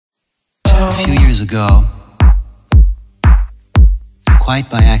few years ago, quite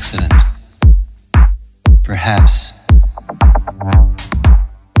by accident, perhaps,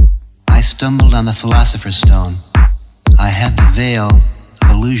 I stumbled on the Philosopher's Stone. I had the veil of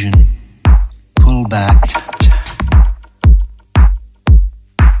illusion pulled back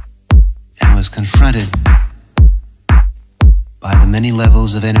and was confronted by the many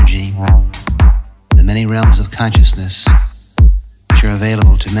levels of energy, the many realms of consciousness which are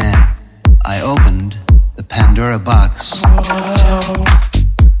available to man. I opened the Pandora box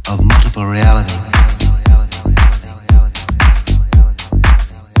of multiple reality.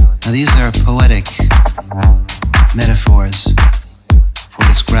 Now these are poetic metaphors for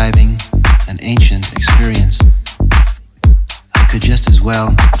describing an ancient experience. I could just as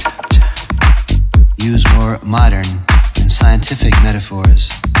well use more modern and scientific metaphors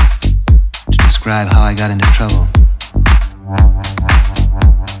to describe how I got into trouble.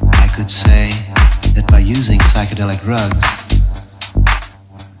 I could say that by using psychedelic drugs,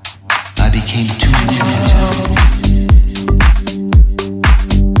 I became tuned in.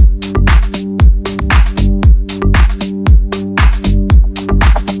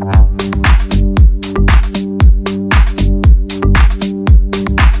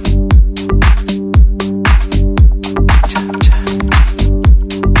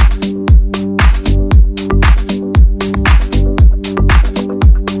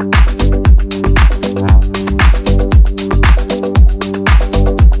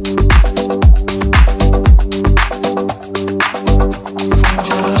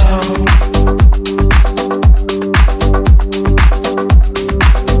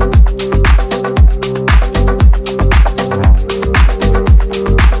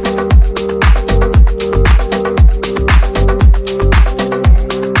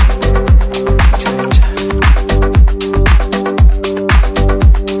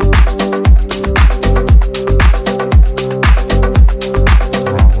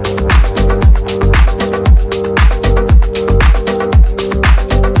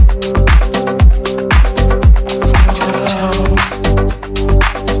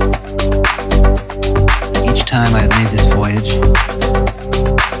 Time I've made this voyage,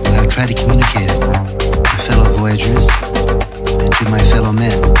 I've tried to